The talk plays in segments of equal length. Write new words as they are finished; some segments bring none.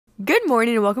Good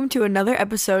morning and welcome to another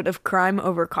episode of Crime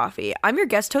Over Coffee. I'm your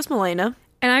guest host, Milena.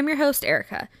 And I'm your host,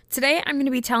 Erica. Today, I'm going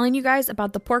to be telling you guys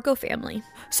about the Porco family.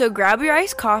 So grab your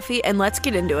iced coffee and let's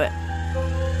get into it.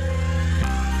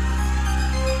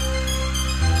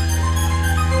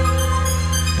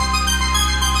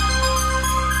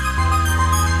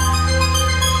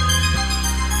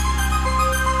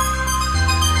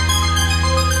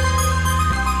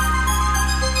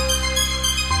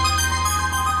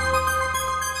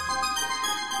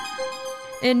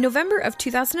 In November of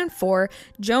 2004,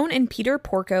 Joan and Peter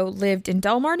Porco lived in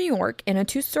Delmar, New York in a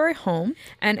two-story home,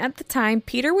 and at the time,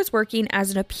 Peter was working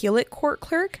as an appellate court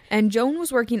clerk, and Joan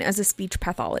was working as a speech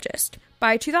pathologist.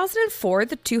 By 2004,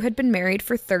 the two had been married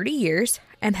for 30 years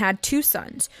and had two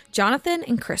sons, Jonathan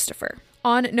and Christopher.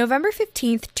 On November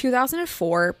 15th,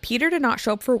 2004, Peter did not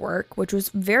show up for work, which was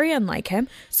very unlike him,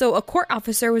 so a court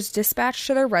officer was dispatched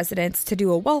to their residence to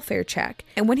do a welfare check,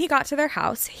 and when he got to their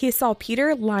house, he saw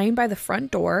Peter lying by the front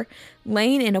door,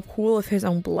 laying in a pool of his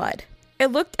own blood.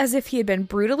 It looked as if he had been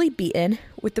brutally beaten,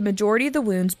 with the majority of the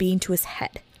wounds being to his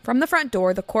head. From the front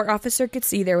door, the court officer could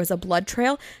see there was a blood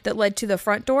trail that led to the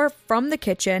front door from the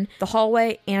kitchen, the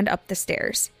hallway, and up the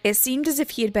stairs. It seemed as if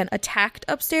he had been attacked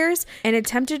upstairs and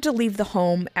attempted to leave the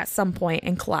home at some point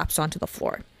and collapsed onto the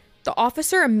floor. The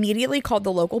officer immediately called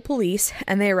the local police,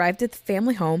 and they arrived at the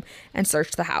family home and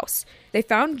searched the house. They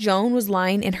found Joan was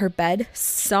lying in her bed,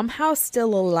 somehow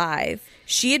still alive.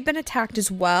 She had been attacked as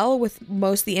well, with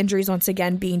most of the injuries once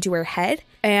again being to her head,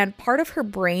 and part of her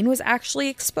brain was actually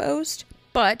exposed.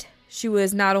 But she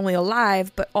was not only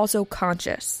alive, but also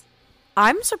conscious.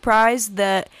 I'm surprised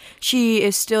that she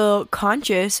is still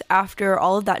conscious after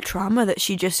all of that trauma that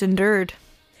she just endured.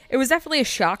 It was definitely a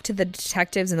shock to the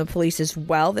detectives and the police as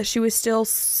well that she was still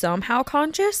somehow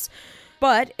conscious.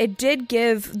 But it did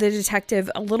give the detective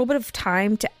a little bit of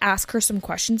time to ask her some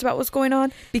questions about what's going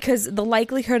on, because the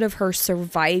likelihood of her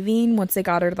surviving once they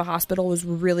got her to the hospital was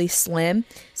really slim.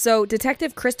 So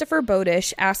Detective Christopher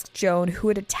Bodish asked Joan who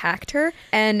had attacked her,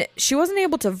 and she wasn't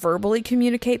able to verbally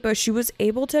communicate, but she was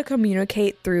able to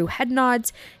communicate through head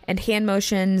nods and hand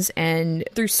motions and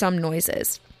through some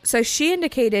noises. So she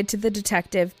indicated to the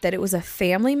detective that it was a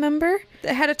family member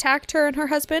that had attacked her and her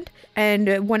husband.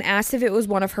 And when asked if it was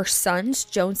one of her sons,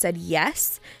 Joan said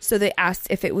yes. So they asked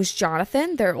if it was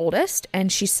Jonathan, their oldest,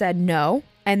 and she said no.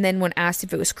 And then when asked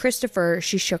if it was Christopher,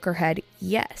 she shook her head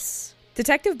yes.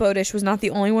 Detective Bodish was not the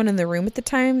only one in the room at the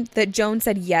time that Joan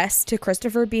said yes to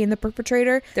Christopher being the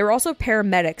perpetrator. There were also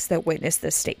paramedics that witnessed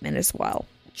this statement as well.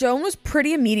 Joan was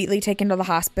pretty immediately taken to the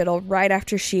hospital right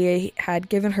after she had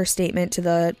given her statement to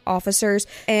the officers,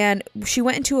 and she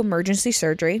went into emergency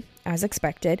surgery, as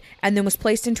expected, and then was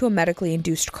placed into a medically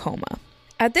induced coma.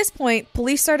 At this point,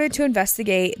 police started to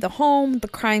investigate the home, the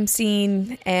crime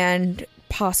scene, and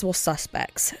possible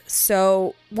suspects.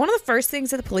 So, one of the first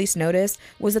things that the police noticed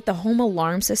was that the home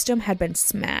alarm system had been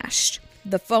smashed.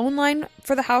 The phone line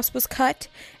for the house was cut,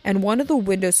 and one of the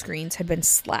window screens had been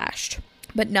slashed.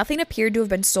 But nothing appeared to have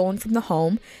been stolen from the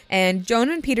home, and Joan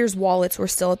and Peter's wallets were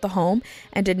still at the home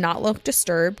and did not look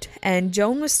disturbed, and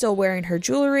Joan was still wearing her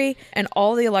jewelry, and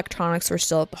all the electronics were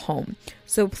still at the home.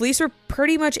 So police were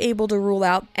pretty much able to rule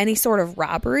out any sort of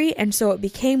robbery, and so it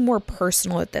became more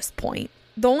personal at this point.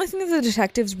 The only thing that the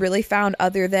detectives really found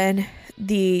other than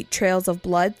the trails of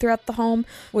blood throughout the home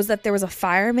was that there was a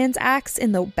fireman's axe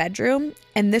in the bedroom,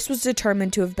 and this was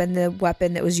determined to have been the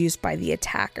weapon that was used by the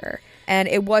attacker. And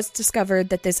it was discovered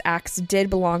that this axe did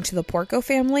belong to the Porco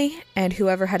family, and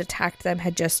whoever had attacked them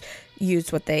had just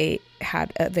used what they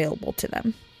had available to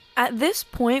them. At this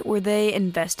point, were they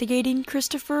investigating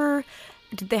Christopher?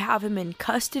 Did they have him in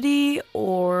custody,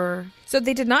 or...? So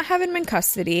they did not have him in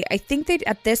custody. I think they,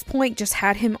 at this point, just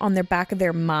had him on their back of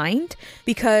their mind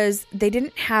because they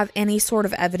didn't have any sort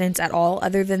of evidence at all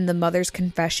other than the mother's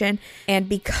confession. And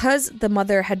because the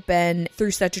mother had been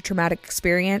through such a traumatic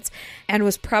experience and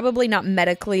was probably not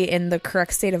medically in the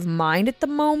correct state of mind at the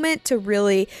moment to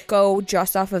really go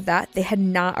just off of that, they had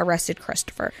not arrested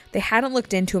Christopher. They hadn't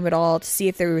looked into him at all to see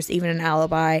if there was even an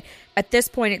alibi. At this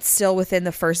point, it's still within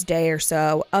the first day or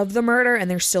so of the murder, and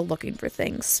they're still looking for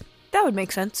things. That would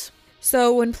make sense.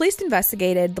 So when police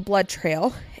investigated the blood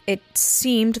trail, it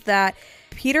seemed that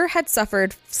Peter had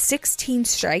suffered 16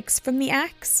 strikes from the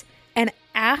axe. And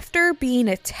after being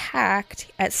attacked,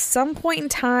 at some point in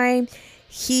time,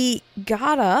 he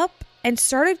got up and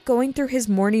started going through his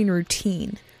morning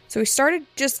routine. So he started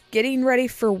just getting ready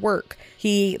for work.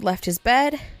 He left his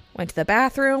bed, went to the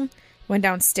bathroom, went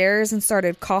downstairs and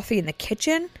started coffee in the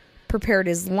kitchen, prepared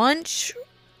his lunch,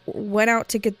 went out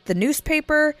to get the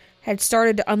newspaper, had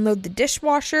started to unload the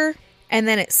dishwasher, and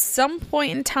then at some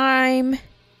point in time,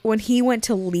 when he went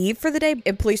to leave for the day,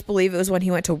 and police believe it was when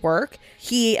he went to work,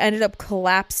 he ended up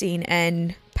collapsing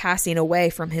and passing away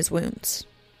from his wounds.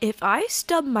 If I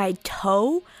stub my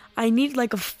toe, I need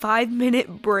like a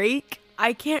 5-minute break.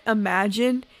 I can't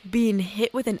imagine being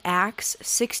hit with an axe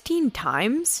 16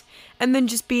 times and then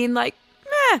just being like,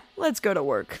 let's go to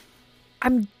work.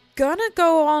 I'm gonna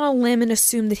go on a limb and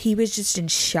assume that he was just in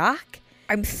shock.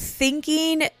 I'm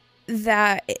thinking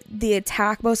that the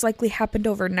attack most likely happened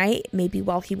overnight, maybe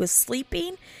while he was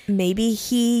sleeping. Maybe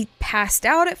he passed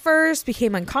out at first,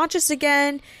 became unconscious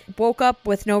again, woke up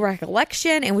with no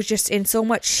recollection, and was just in so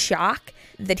much shock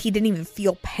that he didn't even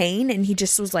feel pain, and he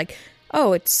just was like,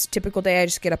 oh, it's a typical day. I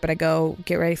just get up and I go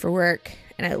get ready for work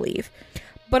and I leave.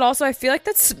 But also, I feel like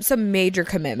that's some major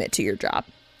commitment to your job.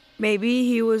 Maybe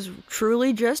he was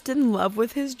truly just in love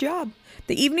with his job.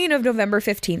 The evening of November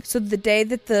 15th, so the day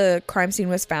that the crime scene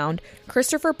was found,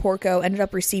 Christopher Porco ended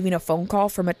up receiving a phone call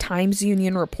from a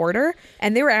Times-Union reporter,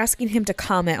 and they were asking him to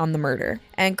comment on the murder.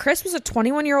 And Chris was a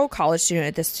 21-year-old college student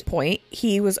at this point.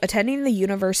 He was attending the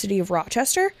University of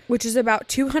Rochester, which is about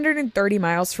 230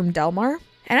 miles from Delmar.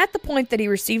 And at the point that he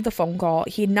received the phone call,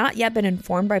 he had not yet been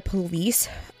informed by police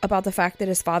about the fact that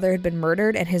his father had been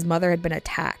murdered and his mother had been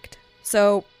attacked.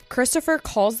 So Christopher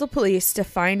calls the police to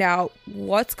find out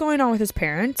what's going on with his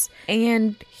parents.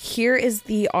 And here is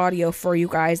the audio for you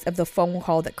guys of the phone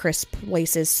call that Chris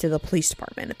places to the police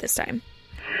department at this time.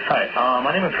 Hi,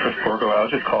 my name is Chris Porco. I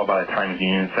was just called by the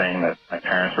Times-Union saying that my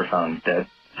parents were found dead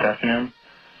this afternoon.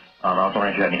 I was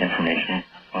wondering if you had any information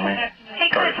for me. Hey,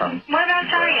 Chris,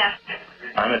 whereabouts are you?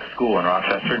 I'm at school in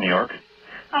Rochester, New York.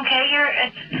 Okay, you're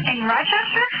in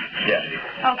Rochester? Yes.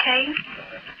 Okay.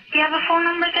 Do you have a phone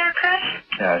number there, Chris?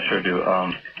 Yeah, I sure do.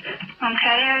 Okay,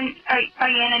 and are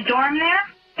you in a dorm there?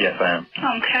 Yes, I am.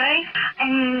 Okay.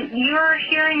 And you're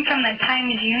hearing from the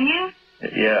Times-Union?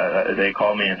 Yeah, they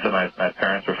called me and said my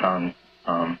parents were found,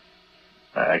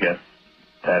 I guess,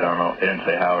 I don't know, they didn't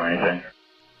say how or anything.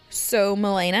 So,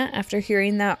 Milena, after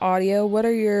hearing that audio, what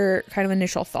are your kind of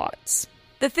initial thoughts?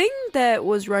 The thing that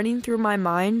was running through my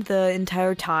mind the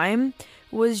entire time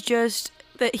was just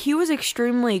that he was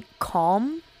extremely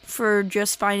calm for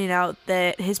just finding out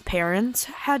that his parents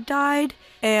had died.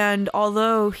 And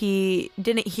although he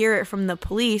didn't hear it from the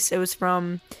police, it was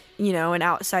from, an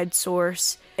outside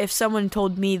source. If someone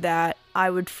told me that, I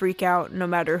would freak out no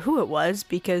matter who it was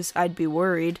because I'd be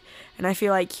worried. And I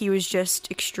feel like he was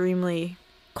just extremely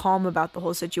calm about the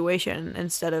whole situation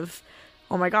instead of,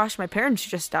 oh my gosh, my parents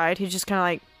just died. He's just kind of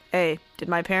like, hey,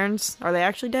 are they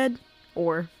actually dead?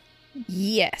 Or...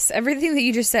 Yes, everything that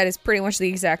you just said is pretty much the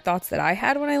exact thoughts that I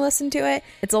had when I listened to it.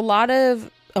 It's a lot of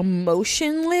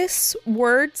emotionless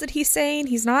words that he's saying.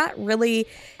 He's not really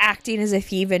acting as if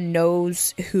he even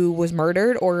knows who was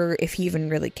murdered or if he even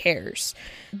really cares.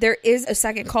 There is a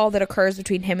second call that occurs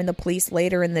between him and the police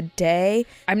later in the day.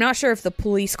 I'm not sure if the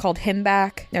police called him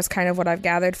back. That's kind of what I've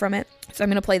gathered from it. So I'm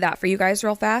going to play that for you guys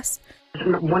real fast.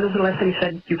 When was the last time you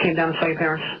said you came down and saw your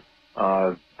parents?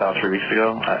 About 3 weeks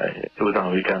ago. It was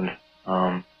on a weekend.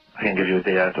 I can't give you a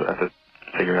date. I have to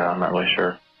figure it out. I'm not really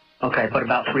sure. Okay, but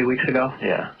about 3 weeks ago?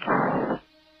 Yeah.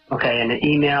 Okay, and the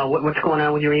email, what's going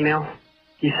on with your email?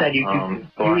 You said you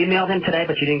emailed him today,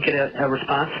 but you didn't get a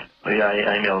response? Yeah,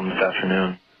 I emailed him this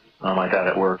afternoon. My dad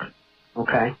at work.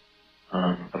 Okay.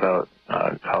 About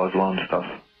college loan stuff.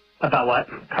 About what?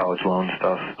 College loan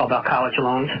stuff. Oh, about college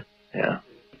loans? Yeah.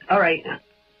 All right.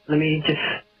 Let me just...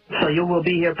 So you will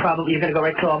be here probably... You're going to go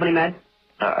right to Albany Med?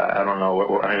 I don't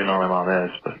know. I don't even know where my mom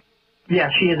is, but... Yeah,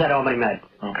 she is at Albany Med.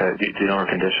 Okay. Do you know her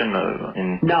condition?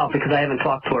 No, because I haven't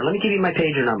talked to her. Let me give you my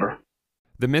pager number.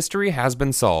 The mystery has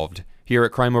been solved. Here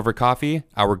at Crime Over Coffee,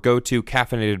 our go-to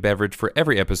caffeinated beverage for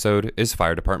every episode is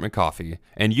Fire Department Coffee.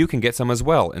 And you can get some as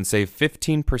well and save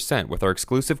 15% with our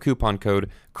exclusive coupon code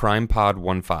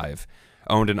CRIMEPOD15.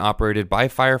 Owned and operated by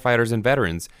firefighters and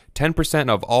veterans, 10%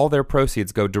 of all their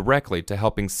proceeds go directly to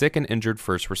helping sick and injured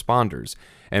first responders.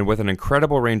 And with an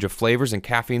incredible range of flavors and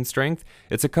caffeine strength,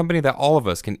 it's a company that all of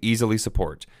us can easily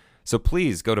support. So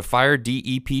please go to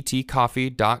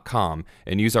firedeptcoffee.com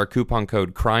and use our coupon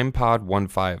code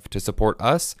CRIMEPOD15 to support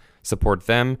us, support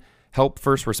them, help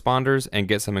first responders, and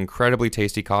get some incredibly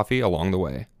tasty coffee along the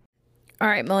way. All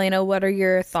right, Milena, what are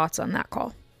your thoughts on that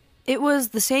call? It was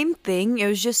the same thing. It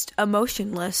was just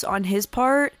emotionless on his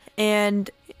part. And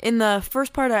in the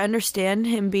first part, I understand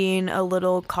him being a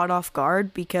little caught off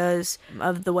guard because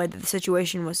of the way that the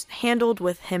situation was handled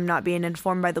with him not being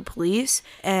informed by the police.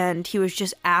 And he was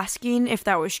just asking if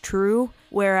that was true,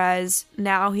 whereas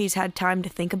now he's had time to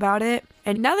think about it.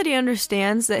 And now that he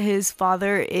understands that his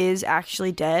father is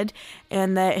actually dead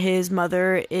and that his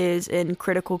mother is in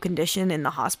critical condition in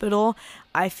the hospital,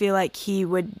 I feel like he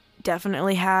would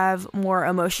definitely have more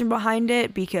emotion behind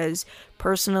it, because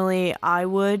personally I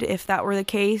would if that were the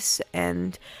case,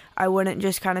 and I wouldn't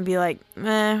just kind of be like,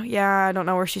 yeah, I don't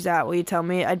know where she's at, will you tell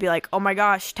me? I'd be like, oh my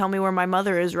gosh, tell me where my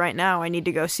mother is right now, I need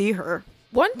to go see her.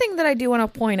 One thing that I do want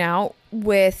to point out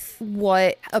with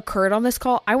what occurred on this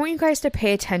call, I want you guys to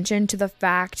pay attention to the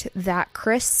fact that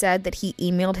Chris said that he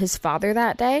emailed his father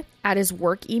that day at his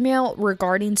work email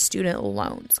regarding student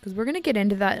loans, because we're going to get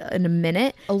into that in a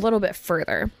minute a little bit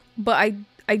further. But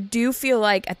I do feel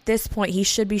like at this point he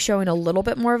should be showing a little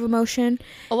bit more of emotion.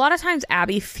 A lot of times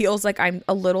Abby feels like I'm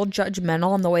a little judgmental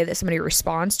on the way that somebody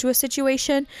responds to a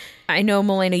situation. I know,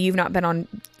 Milena, you've not been on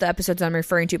the episodes I'm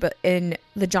referring to, but in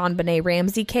the JonBenét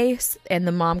Ramsey case and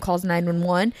the mom calls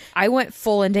 911, I went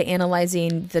full into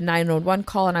analyzing the 911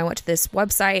 call, and I went to this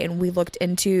website and we looked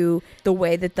into the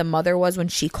way that the mother was when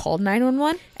she called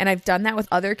 911. And I've done that with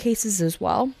other cases as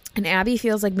well. And Abby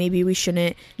feels like maybe we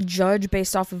shouldn't judge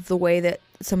based off of the way that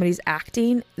somebody's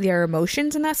acting, their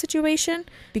emotions in that situation,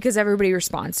 because everybody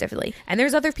responds differently. And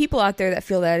there's other people out there that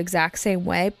feel that exact same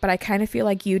way, but I kind of feel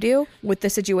like you do with the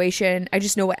situation. I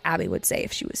just know what Abby would say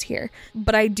if she was here.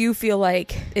 But I do feel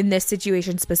like in this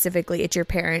situation specifically, it's your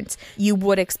parents, you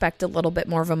would expect a little bit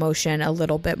more of emotion, a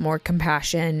little bit more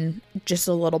compassion, just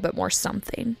a little bit more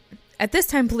something. At this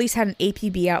time, police had an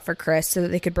APB out for Chris so that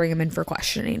they could bring him in for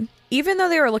questioning. Even though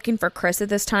they were looking for Chris at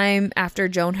this time, after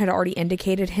Joan had already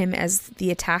indicated him as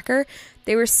the attacker,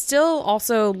 they were still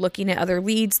also looking at other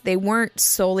leads. They weren't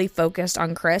solely focused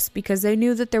on Chris because they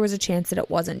knew that there was a chance that it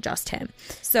wasn't just him.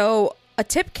 So a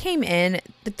tip came in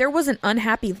that there was an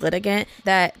unhappy litigant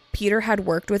that Peter had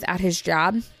worked with at his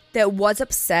job that was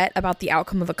upset about the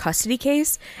outcome of a custody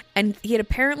case, and he had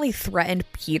apparently threatened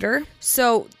Peter.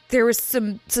 So there was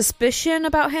some suspicion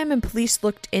about him, and police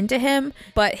looked into him,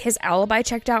 but his alibi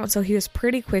checked out, and so he was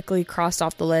pretty quickly crossed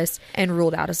off the list and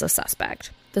ruled out as a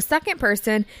suspect. The second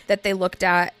person that they looked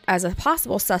at as a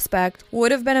possible suspect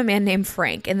would have been a man named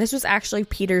Frank, and this was actually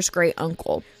Peter's great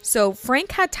uncle. So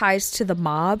Frank had ties to the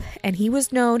mob, and he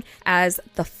was known as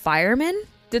the fireman.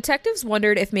 Detectives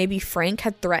wondered if maybe Frank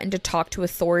had threatened to talk to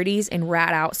authorities and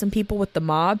rat out some people with the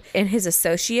mob, and his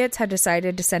associates had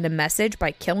decided to send a message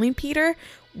by killing Peter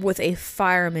with a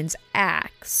fireman's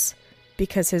axe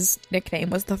because his nickname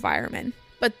was the fireman.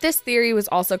 But this theory was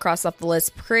also crossed off the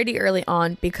list pretty early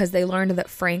on because they learned that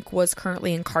Frank was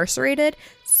currently incarcerated,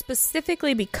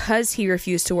 specifically because he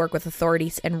refused to work with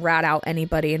authorities and rat out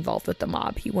anybody involved with the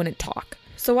mob. He wouldn't talk.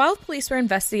 So while police were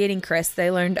investigating Chris,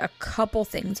 they learned a couple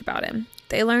things about him.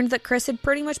 They learned that Chris had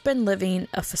pretty much been living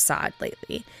a facade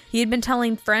lately. He had been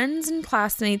telling friends and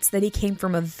classmates that he came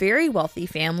from a very wealthy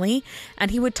family,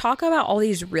 and he would talk about all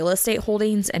these real estate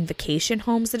holdings and vacation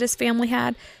homes that his family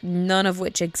had, none of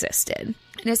which existed.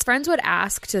 And his friends would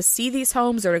ask to see these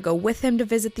homes or to go with him to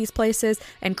visit these places,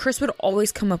 and Chris would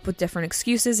always come up with different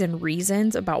excuses and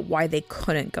reasons about why they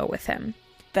couldn't go with him.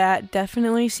 That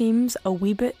definitely seems a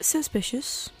wee bit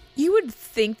suspicious. You would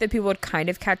think that people would kind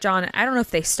of catch on. I don't know if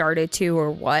they started to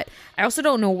or what. I also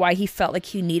don't know why he felt like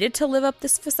he needed to live up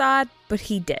this facade, but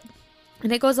he did.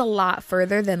 And it goes a lot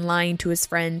further than lying to his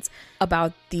friends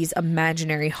about these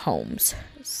imaginary homes.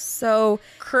 So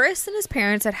Chris and his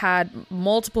parents had had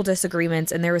multiple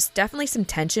disagreements, and there was definitely some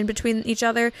tension between each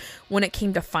other when it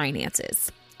came to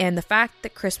finances. And the fact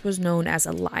that Chris was known as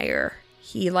a liar.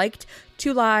 He liked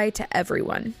to lie to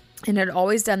everyone and had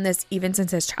always done this even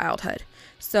since his childhood.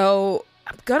 So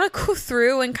I'm going to go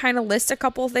through and kind of list a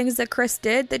couple of things that Chris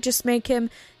did that just make him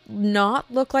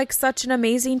not look like such an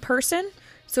amazing person.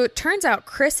 So it turns out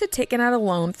Chris had taken out a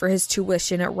loan for his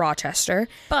tuition at Rochester,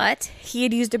 but he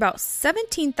had used about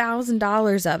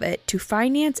 $17,000 of it to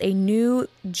finance a new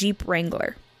Jeep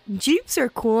Wrangler. Jeeps are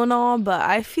cool and all, but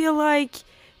I feel like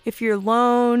if your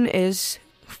loan is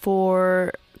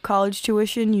for college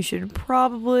tuition, you should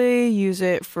probably use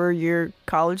it for your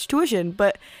college tuition.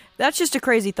 But that's just a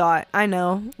crazy thought. I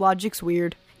know, logic's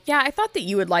weird. Yeah, I thought that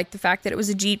you would like the fact that it was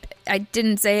a Jeep. I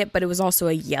didn't say it, but it was also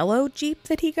a yellow Jeep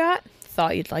that he got.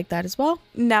 Thought you'd like that as well.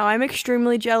 Now I'm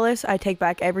extremely jealous. I take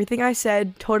back everything I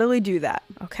said. Totally do that.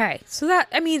 Okay, so that,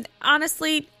 I mean,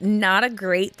 honestly, not a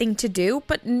great thing to do,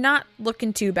 but not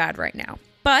looking too bad right now.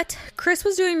 But Chris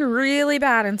was doing really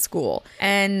bad in school,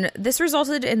 and this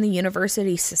resulted in the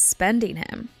university suspending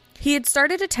him. He had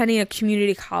started attending a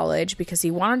community college because he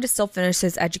wanted to still finish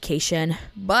his education,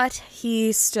 but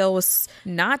he still was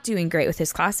not doing great with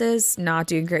his classes, not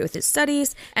doing great with his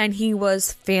studies, and he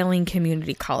was failing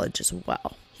community college as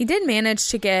well. He did manage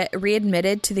to get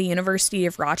readmitted to the University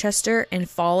of Rochester in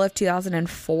fall of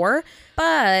 2004,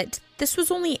 but this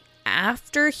was only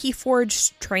after he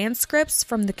forged transcripts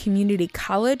from the community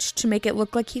college to make it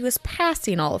look like he was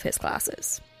passing all of his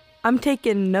classes. I'm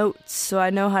taking notes so I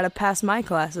know how to pass my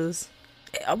classes.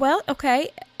 Well, okay.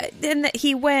 Then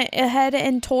he went ahead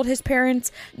and told his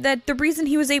parents that the reason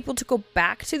he was able to go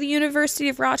back to the University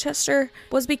of Rochester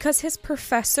was because his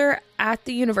professor at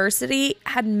the university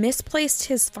had misplaced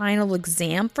his final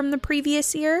exam from the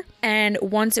previous year. And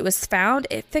once it was found,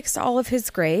 it fixed all of his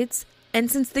grades.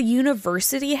 And since the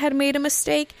university had made a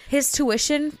mistake, his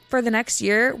tuition for the next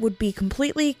year would be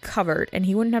completely covered and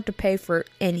he wouldn't have to pay for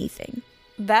anything.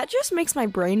 That just makes my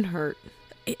brain hurt.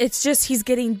 It's just he's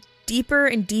getting deeper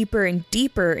and deeper and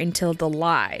deeper into the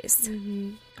lies.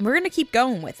 And we're going to keep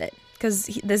going with it because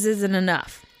this isn't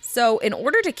enough. So in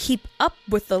order to keep up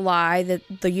with the lie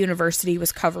that the university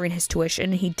was covering his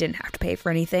tuition, he didn't have to pay for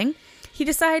anything. He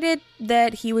decided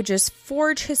that he would just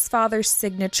forge his father's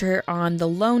signature on the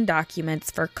loan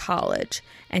documents for college.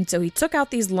 And so he took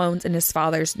out these loans in his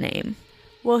father's name.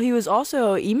 Well, he was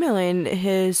also emailing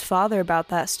his father about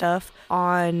that stuff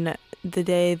on the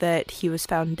day that he was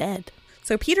found dead.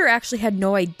 So Peter actually had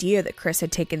no idea that Chris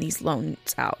had taken these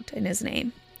loans out in his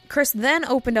name. Chris then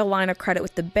opened a line of credit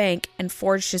with the bank and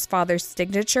forged his father's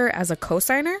signature as a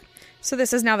cosigner. So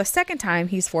this is now the second time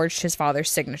he's forged his father's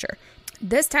signature.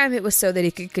 This time it was so that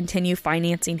he could continue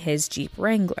financing his Jeep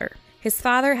Wrangler. His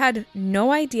father had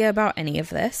no idea about any of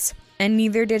this, and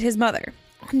neither did his mother.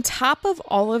 On top of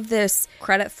all of this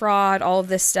credit fraud, all of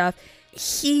this stuff,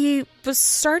 he was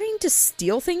starting to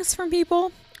steal things from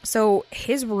people. So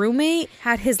his roommate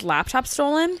had his laptop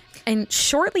stolen, and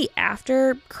shortly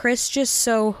after, Chris just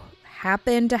so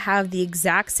happened to have the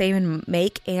exact same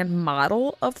make and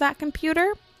model of that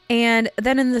computer. And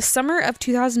then in the summer of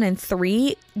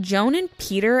 2003, Joan and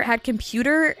Peter had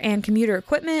computer and computer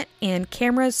equipment and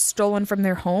cameras stolen from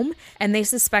their home, and they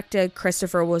suspected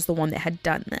Christopher was the one that had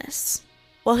done this.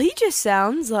 Well, he just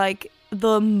sounds like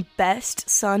the best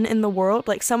son in the world.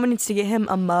 Like someone needs to get him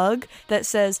a mug that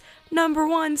says,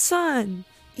 #1 son.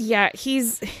 Yeah,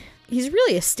 he's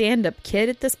really a stand-up kid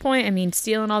at this point. I mean,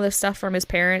 stealing all this stuff from his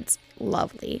parents,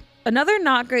 lovely. Another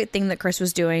not great thing that Chris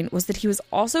was doing was that he was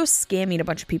also scamming a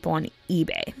bunch of people on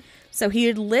eBay. So he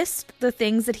would list the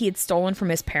things that he had stolen from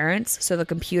his parents, so the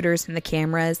computers and the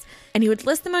cameras, and he would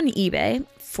list them on eBay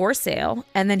for sale,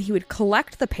 and then he would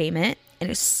collect the payment, and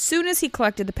as soon as he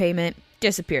collected the payment,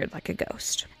 disappeared like a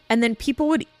ghost. And then people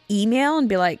would email and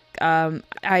be like,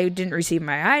 I didn't receive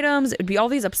my items. It would be all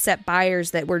these upset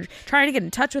buyers that were trying to get in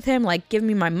touch with him, like, give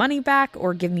me my money back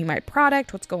or give me my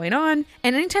product. What's going on?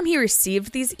 And anytime he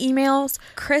received these emails,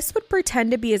 Chris would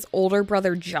pretend to be his older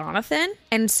brother, Jonathan.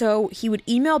 And so he would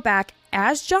email back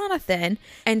as Jonathan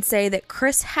and say that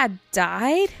Chris had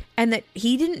died and that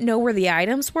he didn't know where the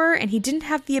items were and he didn't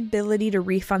have the ability to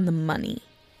refund the money.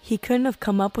 He couldn't have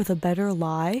come up with a better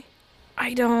lie?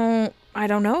 I don't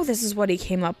know. This is what he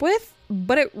came up with,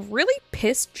 but it really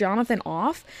pissed Jonathan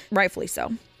off, rightfully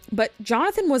so. But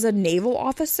Jonathan was a naval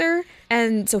officer,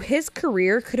 and so his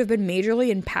career could have been majorly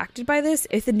impacted by this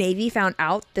if the Navy found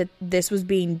out that this was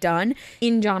being done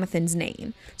in Jonathan's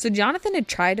name. So Jonathan had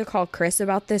tried to call Chris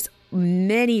about this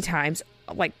many times,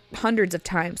 like hundreds of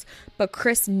times, but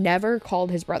Chris never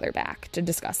called his brother back to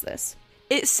discuss this.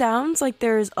 It sounds like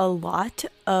there's a lot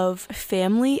of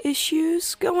family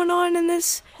issues going on in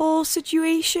this whole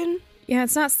situation. Yeah,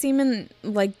 it's not seeming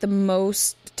like the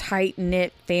most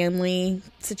tight-knit family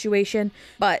situation,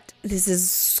 but this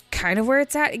is kind of where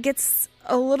it's at. It gets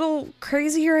a little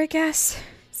crazier, I guess.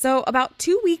 So about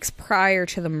 2 weeks prior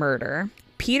to the murder,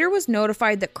 Peter was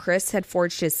notified that Chris had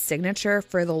forged his signature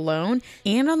for the loan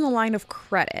and on the line of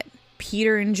credit.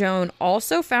 Peter and Joan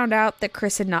also found out that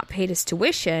Chris had not paid his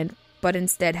tuition, but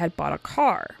instead had bought a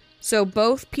car. So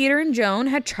both Peter and Joan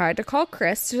had tried to call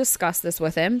Chris to discuss this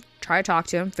with him, try to talk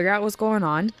to him, figure out what's going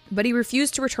on, but he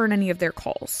refused to return any of their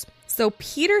calls. So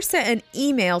Peter sent an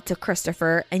email to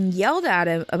Christopher and yelled at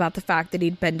him about the fact that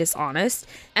he'd been dishonest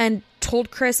and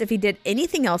told Chris if he did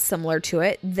anything else similar to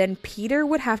it, then Peter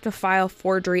would have to file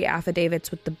forgery affidavits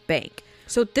with the bank.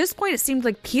 So at this point, it seemed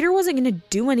like Peter wasn't going to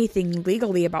do anything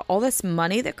legally about all this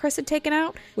money that Chris had taken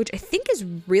out, which I think is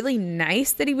really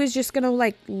nice that he was just going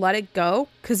to let it go.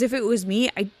 Because if it was me,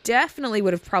 I definitely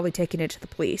would have probably taken it to the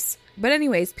police. But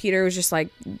anyways, Peter was just like,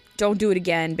 don't do it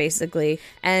again, basically.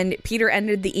 And Peter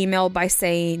ended the email by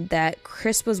saying that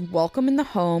Chris was welcome in the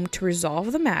home to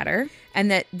resolve the matter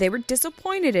and that they were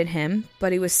disappointed in him,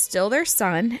 but he was still their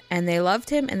son and they loved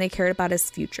him and they cared about his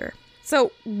future.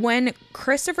 So when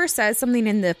Christopher says something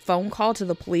in the phone call to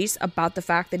the police about the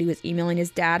fact that he was emailing his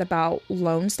dad about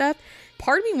loan stuff,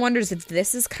 part of me wonders if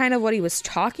this is kind of what he was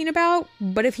talking about,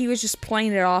 but if he was just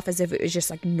playing it off as if it was just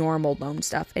like normal loan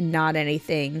stuff and not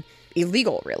anything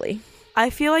illegal, really. I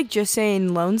feel like just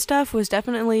saying loan stuff was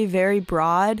definitely very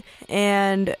broad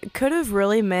and could have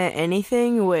really meant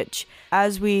anything, which,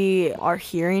 as we are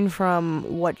hearing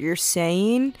from what you're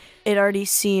saying, it already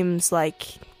seems like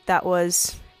that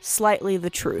was slightly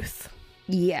the truth.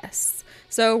 Yes.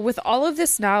 So with all of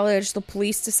this knowledge, the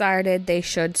police decided they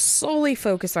should solely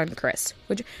focus on Chris,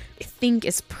 which I think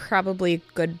is probably a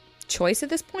good choice at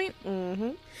this point.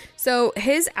 Mm-hmm. So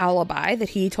his alibi that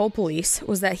he told police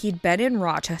was that he'd been in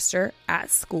Rochester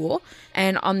at school,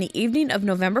 and on the evening of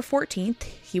November 14th,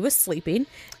 he was sleeping,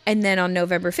 and then on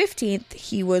November 15th,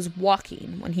 he was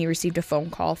walking when he received a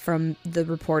phone call from the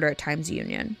reporter at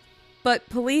Times-Union. But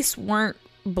police weren't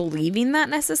believing that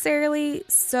necessarily,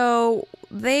 so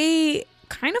they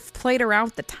kind of played around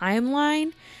with the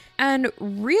timeline and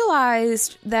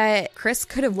realized that Chris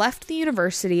could have left the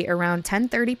university around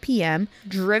 10:30 p.m.,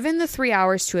 driven the 3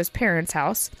 hours to his parents'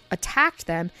 house, attacked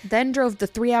them, then drove the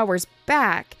 3 hours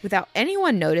back without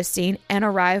anyone noticing and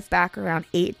arrived back around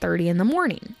 8:30 in the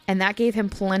morning. And that gave him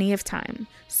plenty of time.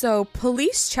 So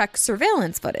police checked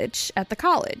surveillance footage at the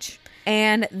college,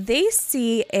 and they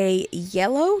see a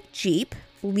yellow Jeep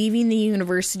leaving the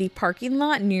university parking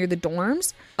lot near the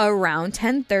dorms around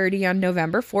 10:30 on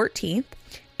November 14th.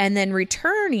 And then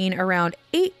returning around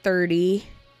 8:30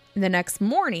 the next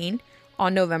morning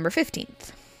on November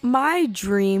 15th. My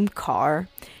dream car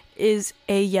is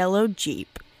a yellow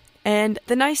Jeep. And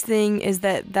the nice thing is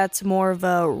that that's more of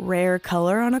a rare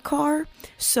color on a car.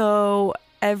 So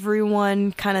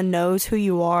everyone kind of knows who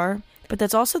you are. But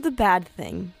that's also the bad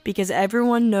thing, because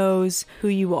everyone knows who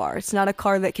you are. It's not a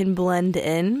car that can blend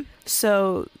in.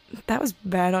 So that was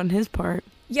bad on his part.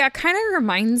 Yeah, it kind of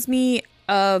reminds me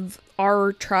of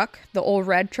our truck, the old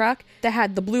red truck that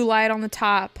had the blue light on the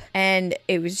top, and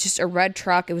it was just a red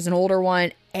truck. It was an older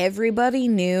one. Everybody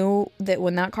knew that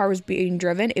when that car was being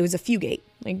driven, it was a Fugate.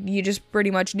 Like, you just pretty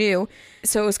much knew.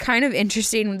 So it was kind of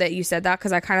interesting that you said that,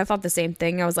 because I kind of thought the same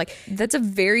thing. I was like, that's a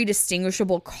very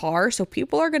distinguishable car, so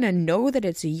people are going to know that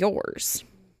it's yours.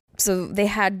 So they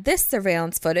had this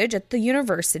surveillance footage at the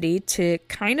university to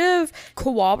kind of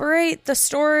corroborate the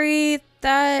story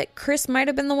that Chris might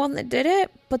have been the one that did it.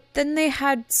 But then they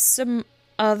had some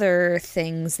other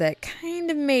things that kind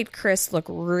of made Chris look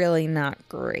really not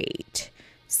great.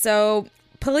 So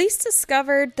police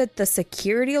discovered that the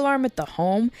security alarm at the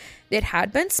home, it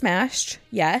had been smashed,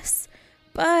 yes,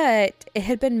 but it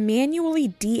had been manually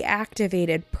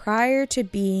deactivated prior to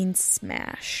being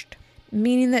smashed.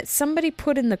 Meaning that somebody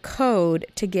put in the code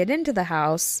to get into the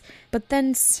house, but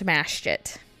then smashed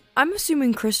it. I'm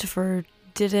assuming Christopher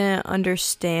didn't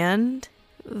understand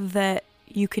that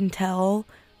you can tell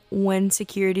when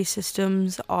security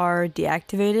systems are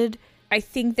deactivated. I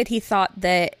think that he thought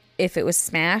that if it was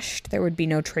smashed, there would be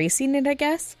no tracing it, I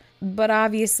guess. But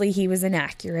obviously he was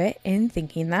inaccurate in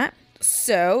thinking that.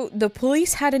 So the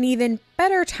police had an even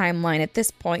better timeline at this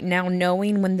point, now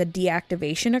knowing when the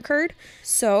deactivation occurred.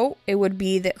 So it would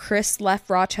be that Chris left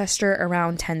Rochester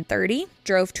around 10:30,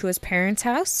 drove to his parents'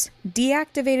 house,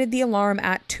 deactivated the alarm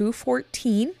at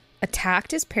 2:14,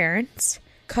 attacked his parents,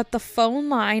 cut the phone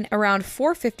line around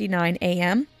 4:59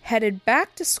 a.m., headed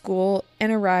back to school,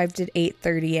 and arrived at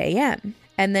 8:30 a.m.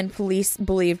 And then police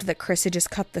believed that Chris had just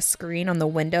cut the screen on the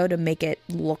window to make it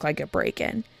look like a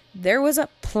break-in. There was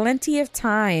plenty of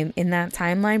time in that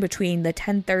timeline between the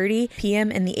 10:30 p.m.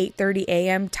 and the 8:30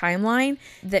 a.m. timeline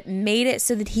that made it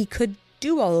so that he could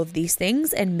do all of these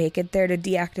things and make it there to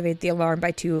deactivate the alarm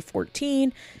by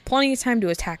 2:14. Plenty of time to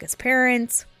attack his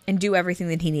parents and do everything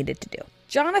that he needed to do.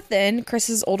 Jonathan,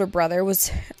 Chris's older brother, was,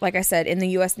 like I said, in the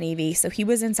U.S. Navy, so he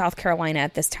was in South Carolina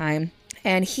at this time.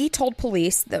 And he told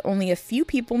police that only a few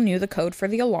people knew the code for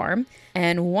the alarm,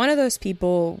 and one of those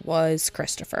people was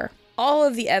Christopher. All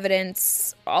of the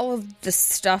evidence, all of the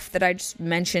stuff that I just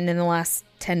mentioned in the last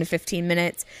 10 to 15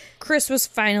 minutes, Chris was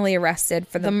finally arrested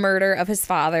for the murder of his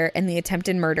father and the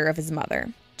attempted murder of his mother.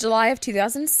 July of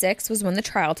 2006 was when the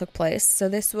trial took place, so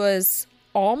this was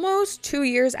almost 2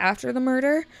 years after the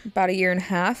murder, about a year and a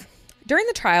half. During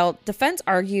the trial, defense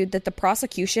argued that the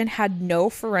prosecution had no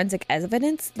forensic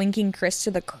evidence linking Chris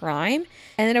to the crime,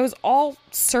 and that it was all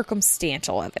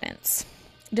circumstantial evidence.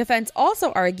 Defense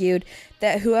also argued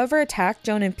that whoever attacked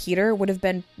Joan and Peter would have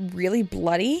been really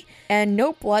bloody, and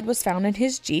no blood was found in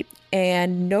his Jeep,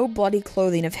 and no bloody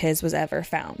clothing of his was ever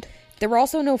found. There were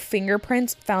also no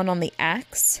fingerprints found on the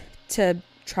axe to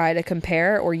try to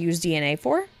compare or use DNA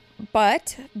for.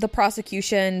 But the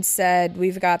prosecution said,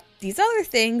 we've got these other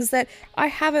things that I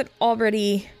haven't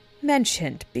already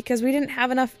mentioned because we didn't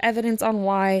have enough evidence on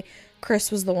why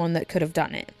Chris was the one that could have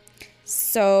done it.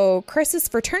 So Chris's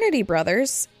fraternity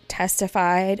brothers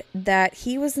testified that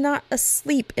he was not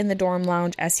asleep in the dorm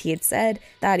lounge as he had said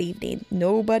that evening.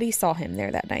 Nobody saw him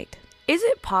there that night. Is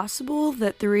it possible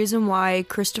that the reason why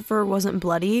Christopher wasn't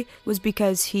bloody was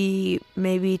because he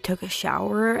maybe took a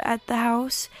shower at the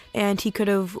house and he could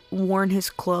have worn his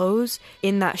clothes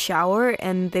in that shower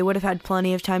and they would have had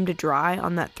plenty of time to dry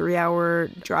on that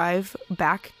 3-hour drive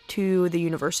back to the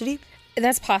university?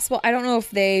 That's possible. I don't know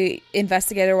if they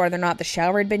investigated whether or not the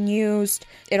shower had been used.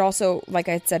 It also, like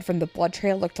I said, from the blood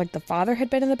trail, looked like the father had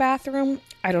been in the bathroom.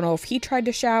 I don't know if he tried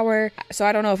to shower. So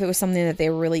I don't know if it was something that they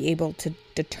were really able to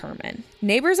determine.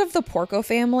 Neighbors of the Porco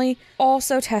family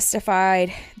also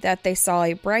testified that they saw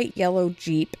a bright yellow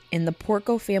Jeep in the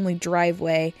Porco family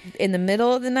driveway in the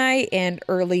middle of the night and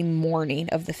early morning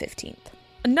of the 15th.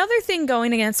 Another thing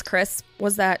going against Chris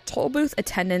was that toll booth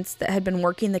attendants that had been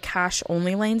working the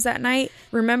cash-only lanes that night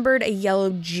remembered a yellow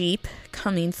Jeep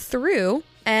coming through,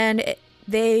 and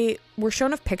they were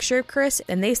shown a picture of Chris,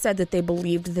 and they said that they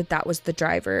believed that that was the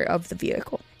driver of the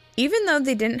vehicle. Even though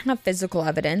they didn't have physical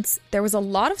evidence, there was a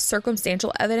lot of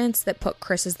circumstantial evidence that put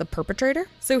Chris as the perpetrator.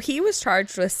 So he was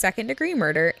charged with second-degree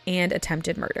murder and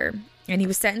attempted murder. And he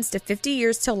was sentenced to 50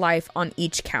 years to life on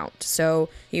each count. So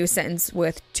he was sentenced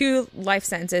with 2 life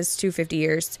sentences, 2 50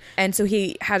 years. And so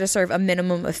he had to serve a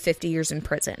minimum of 50 years in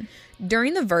prison.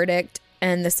 During the verdict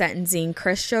and the sentencing,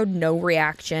 Chris showed no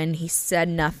reaction. He said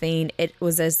nothing. It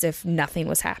was as if nothing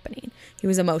was happening. He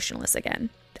was emotionless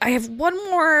again. I have one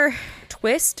more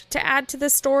twist to add to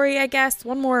this story, I guess.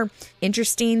 One more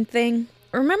interesting thing.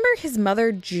 Remember his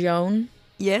mother, Joan?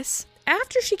 Yes.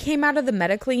 After she came out of the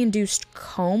medically induced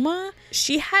coma,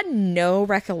 she had no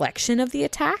recollection of the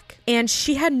attack, and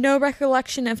she had no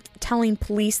recollection of telling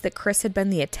police that Chris had been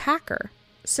the attacker.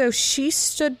 So she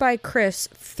stood by Chris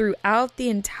throughout the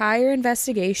entire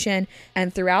investigation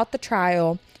and throughout the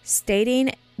trial,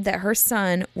 stating that her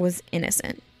son was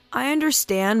innocent. I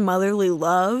understand motherly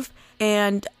love,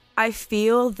 and I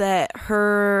feel that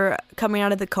her coming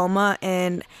out of the coma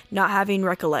and not having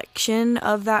recollection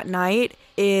of that night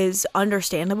is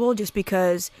understandable just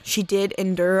because she did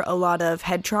endure a lot of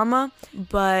head trauma.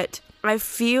 But I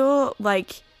feel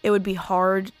like it would be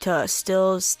hard to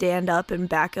still stand up and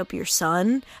back up your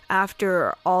son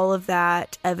after all of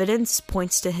that evidence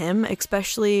points to him,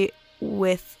 especially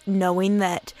with knowing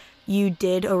that you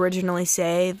did originally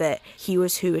say that he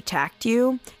was who attacked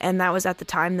you, and that was at the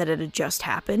time that it had just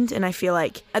happened. And I feel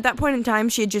like at that point in time,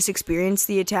 she had just experienced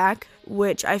the attack,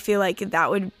 which I feel like that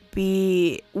would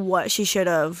be what she should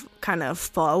have kind of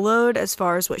followed as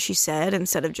far as what she said,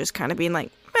 instead of just kind of being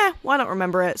like, well, I don't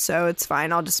remember it, so it's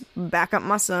fine. I'll just back up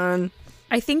my son.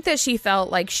 I think that she felt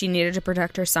like she needed to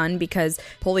protect her son because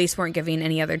police weren't giving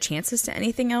any other chances to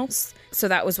anything else. So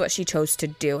that was what she chose to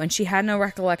do. And she had no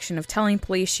recollection of telling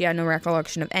police. She had no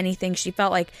recollection of anything. She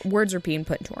felt like words were being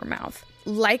put into her mouth.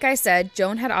 Like I said,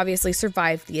 Joan had obviously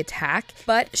survived the attack,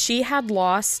 but she had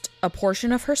lost a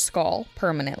portion of her skull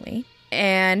permanently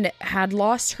and had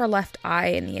lost her left eye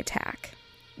in the attack.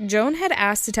 Joan had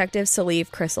asked detectives to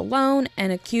leave Chris alone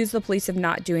and accused the police of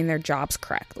not doing their jobs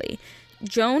correctly.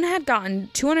 Joan had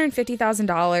gotten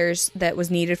 $250,000 that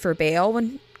was needed for bail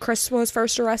when Chris was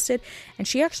first arrested, and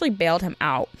she actually bailed him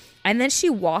out. And then she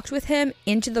walked with him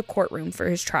into the courtroom for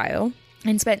his trial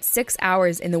and spent 6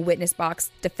 hours in the witness box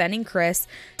defending Chris,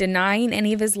 denying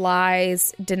any of his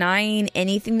lies, denying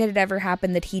anything that had ever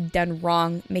happened that he'd done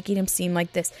wrong, making him seem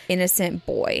like this innocent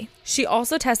boy. She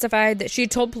also testified that she had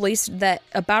told police that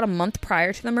about a month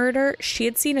prior to the murder, she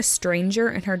had seen a stranger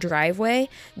in her driveway,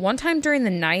 one time during the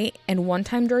night and one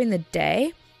time during the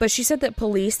day, but she said that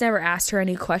police never asked her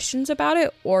any questions about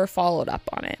it or followed up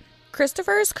on it.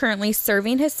 Christopher is currently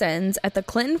serving his sentence at the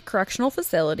Clinton Correctional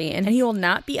Facility, and he will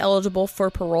not be eligible for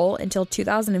parole until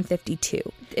 2052.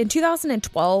 In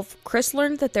 2012, Chris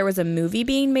learned that there was a movie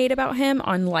being made about him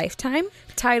on Lifetime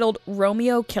titled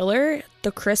Romeo Killer,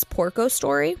 the Chris Porco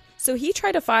story. So he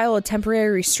tried to file a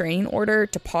temporary restraining order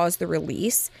to pause the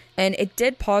release, and it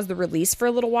did pause the release for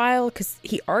a little while because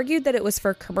he argued that it was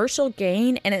for commercial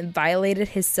gain and it violated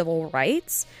his civil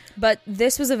rights. But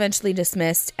this was eventually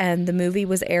dismissed, and the movie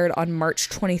was aired on March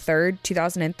 23rd,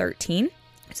 2013.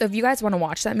 So if you guys want to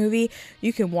watch that movie,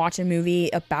 you can watch a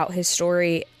movie about his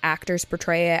story. Actors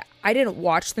portray it. I didn't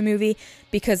watch the movie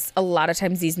because a lot of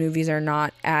times these movies are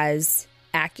not as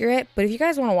accurate, but if you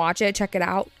guys want to watch it, check it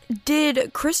out.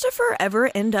 Did Christopher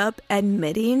ever end up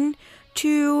admitting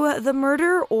to the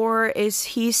murder, or is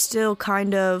he still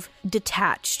kind of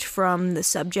detached from the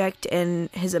subject and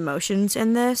his emotions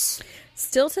in this?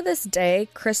 Still to this day,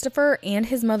 Christopher and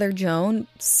his mother Joan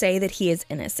say that he is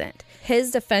innocent.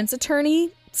 His defense attorney,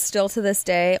 still to this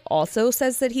day, also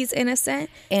says that he's innocent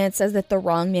and says that the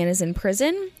wrong man is in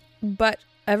prison, but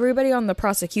everybody on the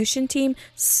prosecution team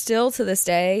still to this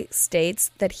day states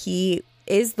that he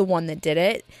is the one that did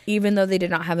it, even though they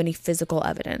did not have any physical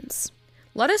evidence.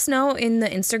 Let us know in the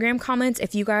Instagram comments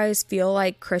if you guys feel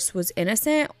like Chris was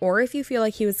innocent or if you feel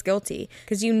like he was guilty.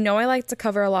 Because you know I like to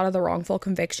cover a lot of the wrongful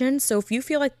convictions. So if you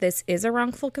feel like this is a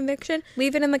wrongful conviction,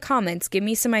 leave it in the comments. Give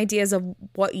me some ideas of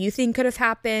what you think could have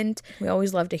happened. We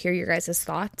always love to hear your guys'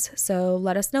 thoughts. So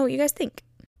let us know what you guys think.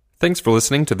 Thanks for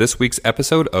listening to this week's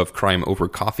episode of Crime Over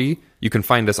Coffee. You can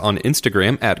find us on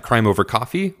Instagram at Crime Over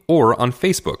Coffee or on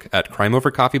Facebook at Crime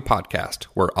Over Coffee Podcast,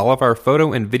 where all of our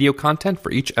photo and video content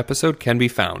for each episode can be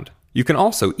found. You can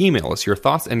also email us your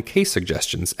thoughts and case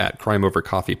suggestions at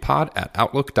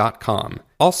crimeovercoffeepod@outlook.com.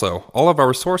 Also, all of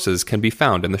our sources can be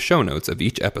found in the show notes of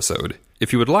each episode.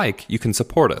 If you would like, you can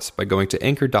support us by going to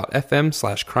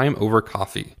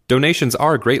anchor.fm/crimeovercoffee. Donations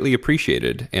are greatly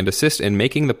appreciated and assist in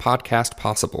making the podcast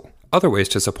possible. Other ways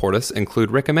to support us include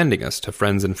recommending us to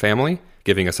friends and family,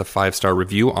 giving us a 5-star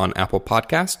review on Apple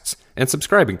Podcasts, and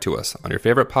subscribing to us on your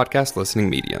favorite podcast listening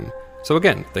medium. So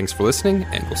again, thanks for listening,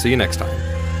 and we'll see you next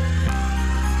time.